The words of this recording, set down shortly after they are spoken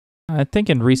I think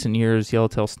in recent years,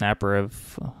 yellowtail snapper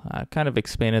have kind of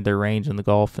expanded their range in the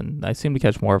Gulf, and I seem to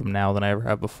catch more of them now than I ever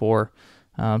have before.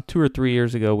 2 or 3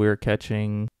 years ago, we were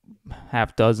catching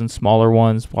half dozen smaller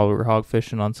ones while we were hog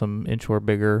fishing on some inshore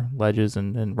bigger ledges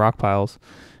and rock piles.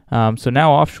 So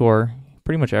now offshore,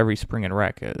 pretty much every spring and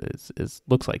wreck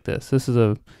looks like this. This is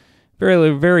a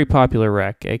very, very popular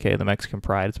wreck, aka the Mexican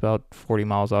Pride. It's about 40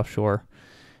 miles offshore.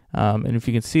 And if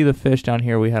you can see the fish down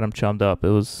here, we had them chummed up. It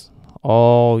was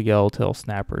all yellowtail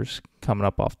snappers coming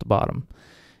up off the bottom.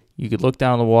 You could look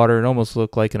down in the water, it almost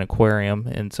looked like an aquarium,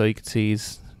 and so you could see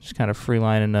he's just kind of free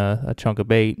lining a chunk of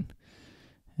bait,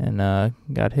 and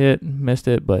got hit, missed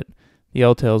it, but the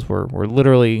yellowtails were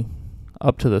literally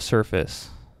up to the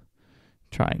surface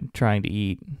trying to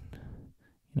eat,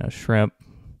 shrimp,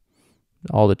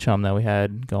 all the chum that we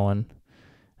had going.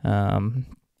 And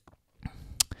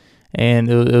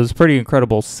it was a pretty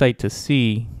incredible sight to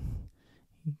see.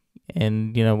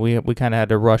 And, we kind of had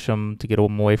to rush them to get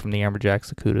them away from the amberjacks,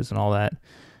 the kudas, and all that.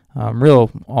 Real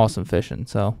awesome fishing.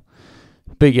 So,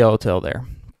 big yellowtail there.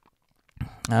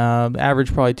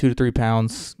 Average probably 2 to 3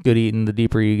 pounds. Good eating. The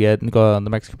deeper you get, and go on the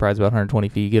Mexican Pride's about 120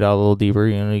 feet. You get out a little deeper.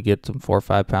 You get some 4 or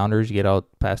 5 pounders. You get out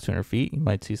past 200 feet. You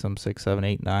might see some 6, 7,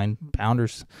 8, 9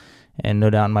 pounders. And no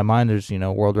doubt in my mind, there's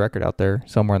world record out there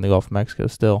somewhere in the Gulf of Mexico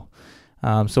still.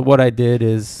 So what I did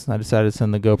is I decided to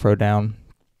send the GoPro down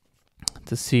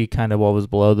to see kind of what was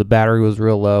below. The battery was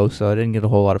real low, so I didn't get a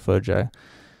whole lot of footage. I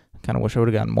kind of wish I would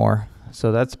have gotten more.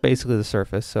 So that's basically the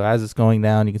surface. So as it's going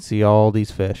down, you can see all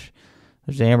these fish.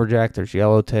 There's amberjack, there's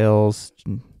yellowtails,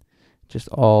 just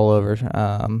all over.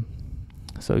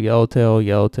 So yellowtail,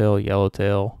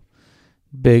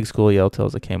 big school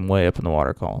yellowtails that came way up in the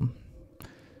water column.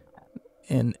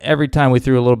 And every time we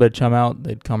threw a little bit of chum out,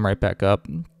 they'd come right back up.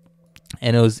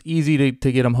 And it was easy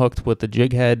to get them hooked with the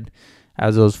jig head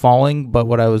as it was falling, but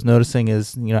what I was noticing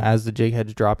is, as the jig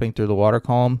head's dropping through the water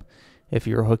column, if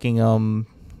you're hooking them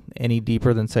any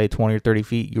deeper than, say, 20 or 30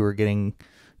 feet, you were getting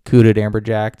cooted,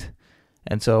 amberjacked.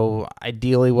 And so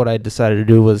ideally what I decided to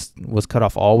do was cut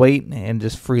off all weight and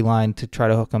just free line to try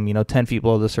to hook them, 10 feet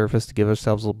below the surface to give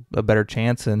ourselves a better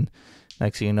chance. And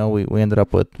next thing you know, we ended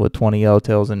up with 20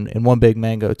 yellowtails and one big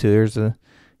mango too. There's a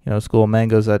school of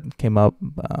mangoes that came up,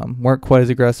 weren't quite as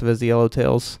aggressive as the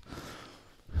yellowtails.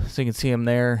 So you can see them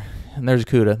there, and there's a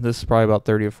cuda. This is probably about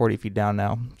 30 or 40 feet down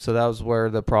now. So that was where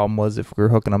the problem was. If we were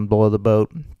hooking them below the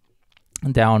boat,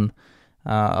 down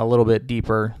a little bit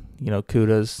deeper,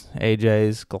 cudas,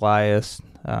 AJs, goliaths,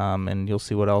 and you'll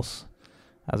see what else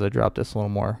as I drop this a little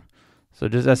more. So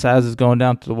just as it's going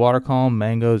down to the water column,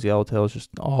 mangoes, yellowtails,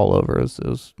 just all over. It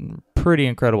was a pretty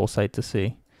incredible sight to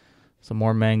see. Some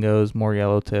more mangoes, more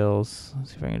yellowtails.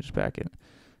 Let's see if I can just back it.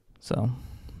 So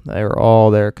they were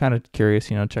all there. Kind of curious,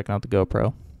 checking out the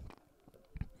GoPro.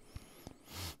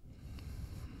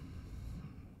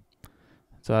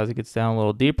 So as it gets down a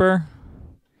little deeper,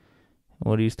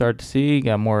 what do you start to see? You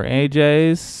got more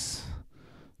AJs,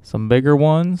 some bigger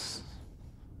ones.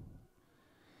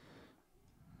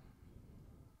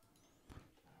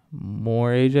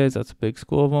 More AJs, that's a big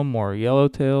school of them. More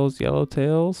yellowtails.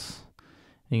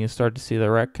 You can start to see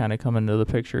the wreck kind of come into the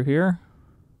picture here.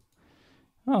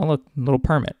 Oh, look, little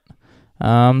permit.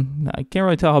 I can't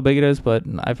really tell how big it is, but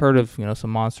I've heard of some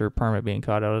monster permit being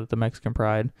caught out at the Mexican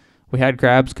Pride. We had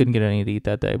crabs, couldn't get any to eat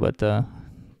that day, but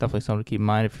definitely something to keep in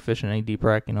mind if you're fishing any deep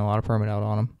wreck. A lot of permit out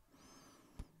on them.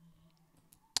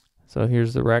 So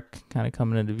here's the wreck kind of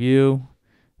coming into view.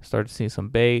 Start to see some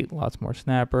bait, lots more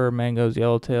snapper, mangoes,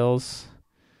 yellowtails,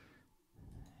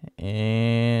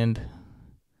 and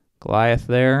goliath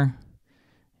there,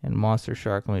 and monster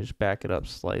shark. Let me just back it up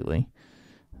slightly.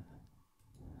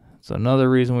 So another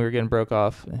reason we were getting broke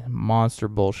off, monster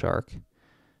bull shark.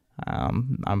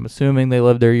 I'm assuming they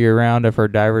live there year round. I've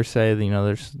heard divers say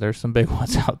that, there's some big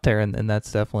ones out there, and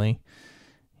that's definitely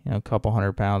a couple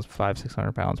 100 pounds,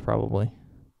 500-600 pounds probably.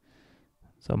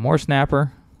 So more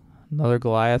snapper, another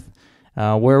goliath.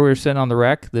 Where we were sitting on the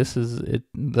wreck, this is it.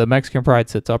 The Mexican Pride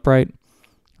sits upright.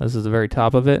 This is the very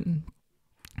top of it.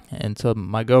 And so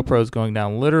my GoPro is going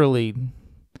down literally,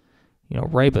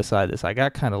 right beside this. I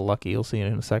got kind of lucky. You'll see it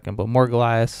in a second. But more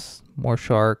goliaths, more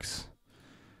sharks,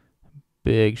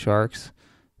 big sharks,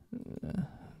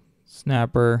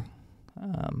 snapper.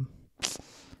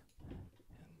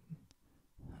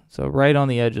 So right on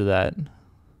the edge of that. And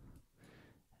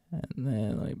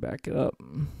then let me back it up.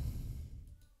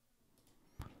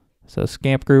 So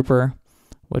scamp grouper,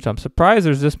 which I'm surprised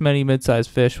there's this many mid-sized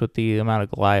fish with the amount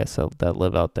of goliaths that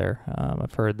live out there.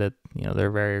 I've heard that they're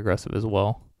very aggressive as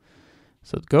well.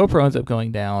 So the GoPro ends up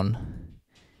going down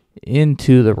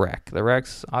into the wreck. The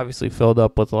wreck's obviously filled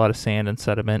up with a lot of sand and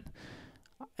sediment.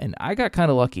 And I got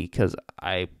kind of lucky because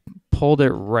I pulled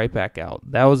it right back out.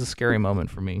 That was a scary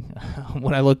moment for me.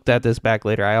 When I looked at this back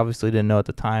later, I obviously didn't know at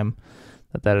the time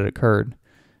that had occurred.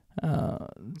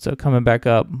 So coming back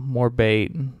up, more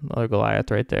bait, another Goliath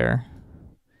right there.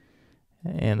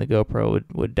 And the GoPro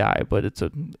would die. But it's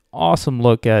an awesome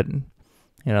look at,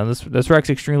 this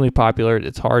wreck's extremely popular.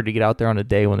 It's hard to get out there on a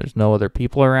day when there's no other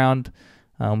people around.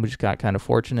 We just got kind of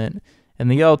fortunate. And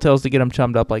the yellowtails, to get them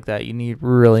chummed up like that, you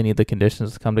really need the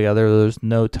conditions to come together. There's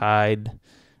no tide.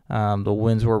 The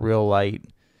winds were real light.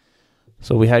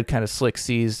 So we had kind of slick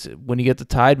seas. When you get the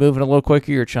tide moving a little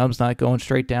quicker, your chum's not going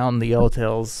straight down. The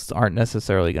yellowtails aren't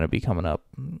necessarily going to be coming up.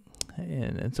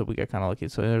 And so we got kind of lucky.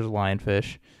 So there's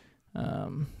lionfish.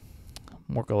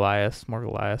 More Goliaths.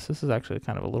 This is actually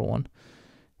kind of a little one.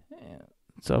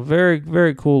 So very,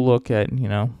 very cool look at,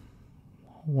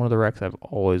 one of the wrecks I've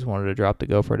always wanted to drop the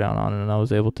GoPro down on, and I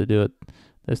was able to do it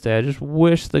this day. I just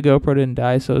wish the GoPro didn't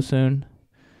die so soon,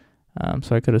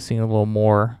 so I could have seen a little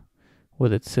more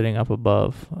with it sitting up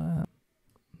above.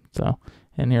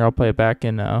 And here I'll play it back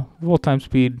in full-time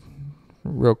speed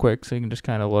real quick so you can just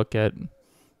kind of look at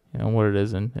what it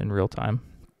is in real time.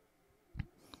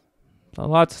 So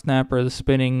lots of snapper, the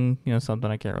spinning,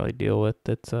 something I can't really deal with.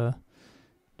 That's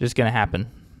just going to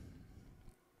happen.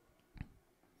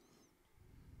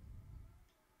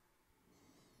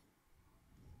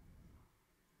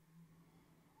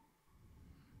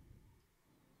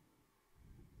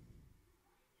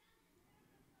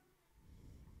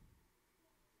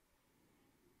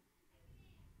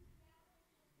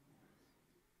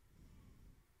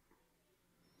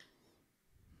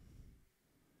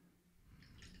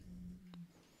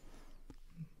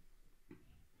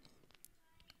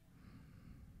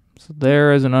 So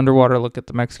there is an underwater look at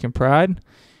the Mexican Pride,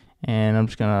 and I'm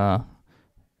just gonna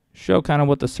show kind of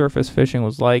what the surface fishing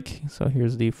was like. So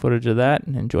here's the footage of that,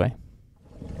 and enjoy.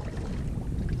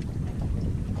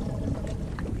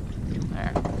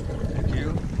 There. Thank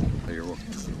you.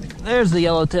 There's the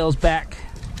yellowtails back.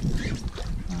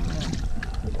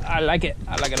 I like it.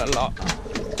 I like it a lot.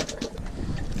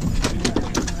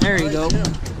 There you go.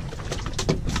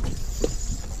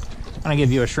 I'm gonna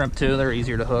give you a shrimp too. They're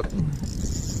easier to hook.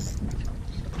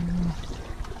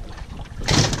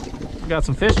 Got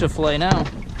some fish to fillet now.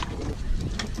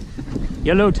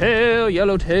 Yellowtail,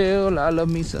 yellowtail. I love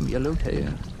me some yellowtail.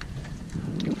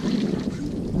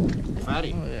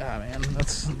 Fatty. Oh, yeah, man.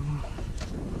 That's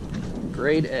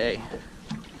grade A.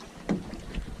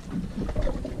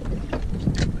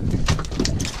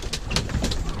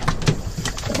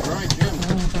 All right, Jim.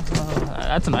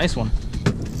 That's a nice one.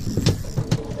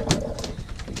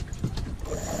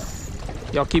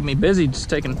 Y'all keep me busy just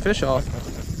taking fish off.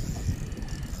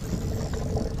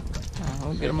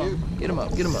 Get him up, get him up,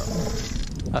 get him up.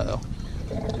 Uh-oh.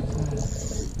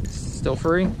 Still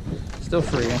free? Still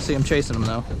free. I see him chasing him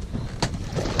though.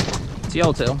 It's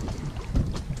yellowtail.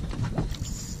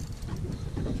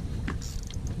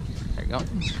 There you go.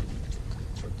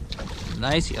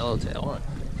 Nice yellowtail.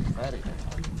 Fatty.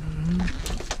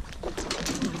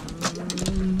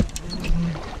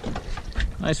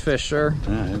 Nice fish, sir.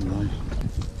 Yeah, that's nice.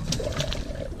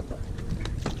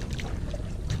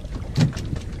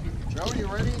 Joe, you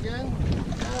ready again?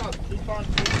 Yeah, keep on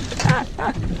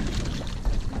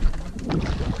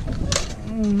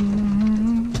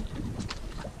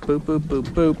Boop, boop, boop,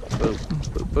 boop, boop,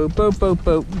 boop, boop, boop, boop,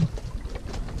 boop.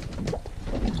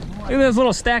 Look at this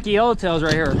little stack of yellowtails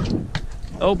right here.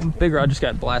 Oh, big rod just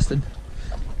got blasted.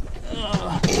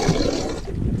 I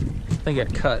think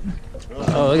it got cut.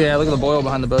 Oh, look at that. Look at the boil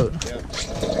behind the boat. Yeah.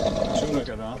 Shouldn't have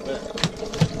got off that.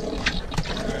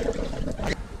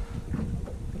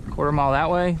 Quarter mile that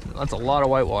way. That's a lot of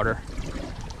whitewater.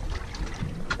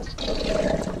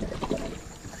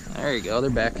 There you go. They're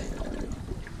back.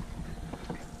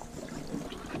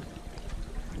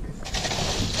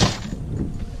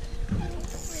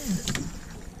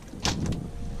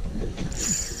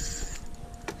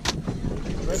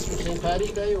 Rest for St.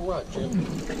 Patty's Day or what, Jim?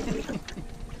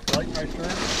 Like my shirt? Yeah,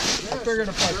 I figured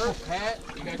if hat,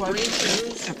 you got green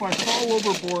shoes. If I fall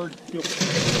overboard, you'll...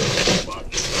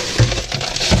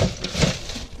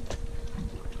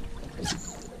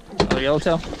 Another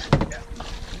yellowtail? Yeah.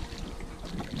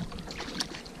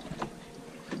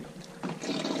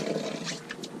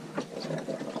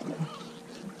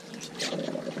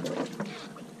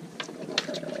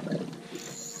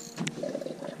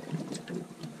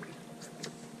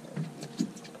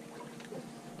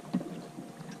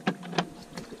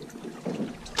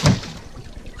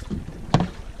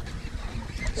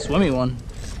 Swimmy one.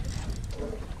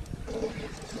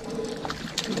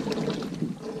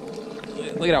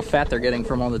 Look at how fat they're getting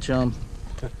from all the chum.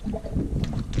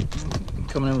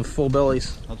 coming in with full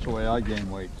bellies. That's the way I gain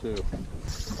weight too.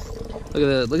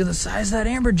 Look at the size of that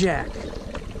amberjack.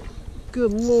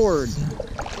 Good Lord.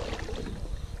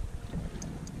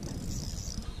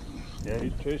 Yeah,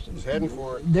 he's chasing. He's heading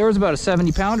for it. There was about a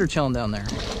 70 pounder chilling down there.